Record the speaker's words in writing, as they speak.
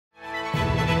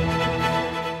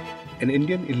In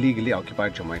Indian illegally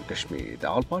occupied Jammu and Kashmir, the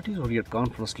all-party Hurriyat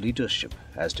conference leadership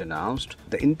has denounced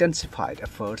the intensified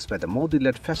efforts by the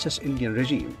Modi-led fascist Indian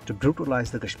regime to brutalize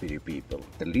the Kashmiri people.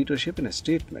 The leadership, in a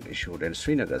statement issued in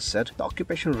Srinagar, said the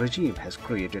occupation regime has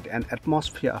created an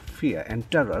atmosphere of fear and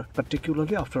terror,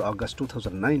 particularly after August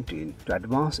 2019, to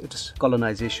advance its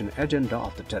colonization agenda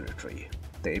of the territory.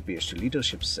 The APHC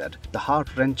leadership said the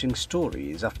heart-wrenching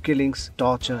stories of killings,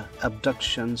 torture,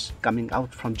 abductions coming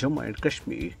out from Jammu and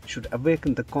Kashmir should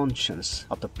awaken the conscience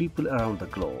of the people around the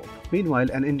globe. Meanwhile,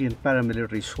 an Indian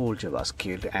paramilitary soldier was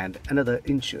killed and another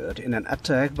injured in an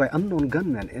attack by unknown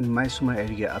gunmen in Maisuma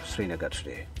area of Srinagar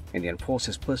today. Indian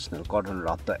forces personnel cordoned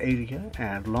off the area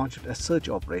and launched a search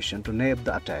operation to nab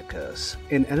the attackers.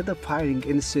 In another firing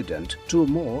incident, 2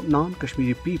 more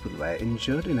non-Kashmiri people were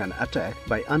injured in an attack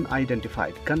by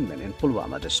unidentified gunmen in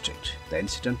Pulwama district. The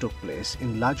incident took place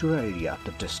in Lajura area of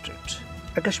the district.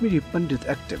 A Kashmiri Pandit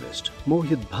activist,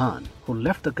 Mohit Bhan, who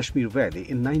left the Kashmir Valley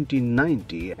in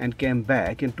 1990 and came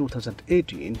back in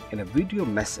 2018, in a video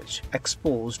message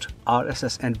exposed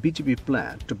RSS and BJP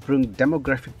plan to bring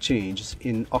demographic changes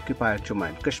in occupied Jammu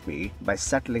and Kashmir by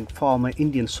settling former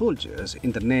Indian soldiers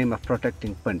in the name of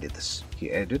protecting Pandits.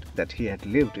 He added that he had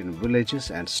lived in villages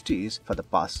and cities for the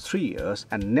past 3 years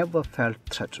and never felt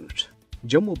threatened.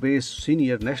 Jammu-based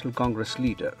senior National Congress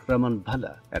leader Raman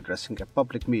Bhala, addressing a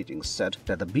public meeting, said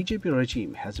that the BJP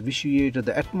regime has vitiated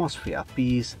the atmosphere of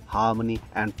peace, harmony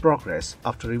and progress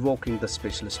after revoking the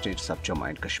special status of Jammu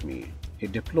and Kashmir. He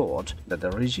deplored that the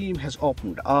regime has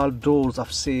opened all doors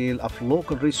of sale of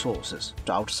local resources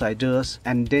to outsiders,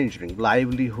 endangering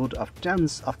livelihood of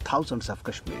tens of thousands of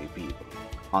Kashmiri people.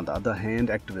 On the other hand,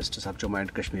 activists of Jammu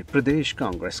and Kashmir Pradesh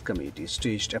Congress Committee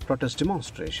staged a protest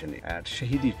demonstration at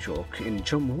Shahidi Chowk in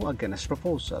Jammu against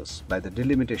proposals by the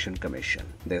Delimitation Commission.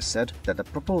 They said that the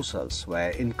proposals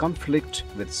were in conflict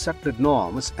with settled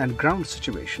norms and ground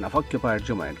situation of occupied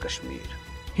Jammu and Kashmir.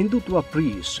 Hindutva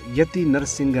priest Yati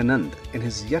Narasimhanand, in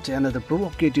his yet another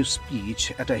provocative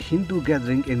speech at a Hindu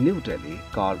gathering in New Delhi,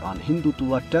 called on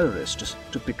Hindutva terrorists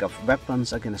to pick up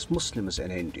weapons against Muslims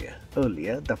in India.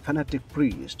 Earlier, the fanatic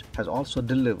priest has also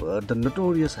delivered the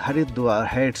notorious Haridwar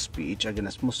hate speech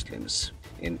against Muslims.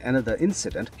 In another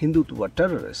incident, Hindutva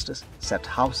terrorists set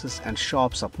houses and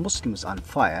shops of Muslims on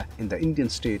fire in the Indian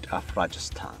state of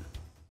Rajasthan.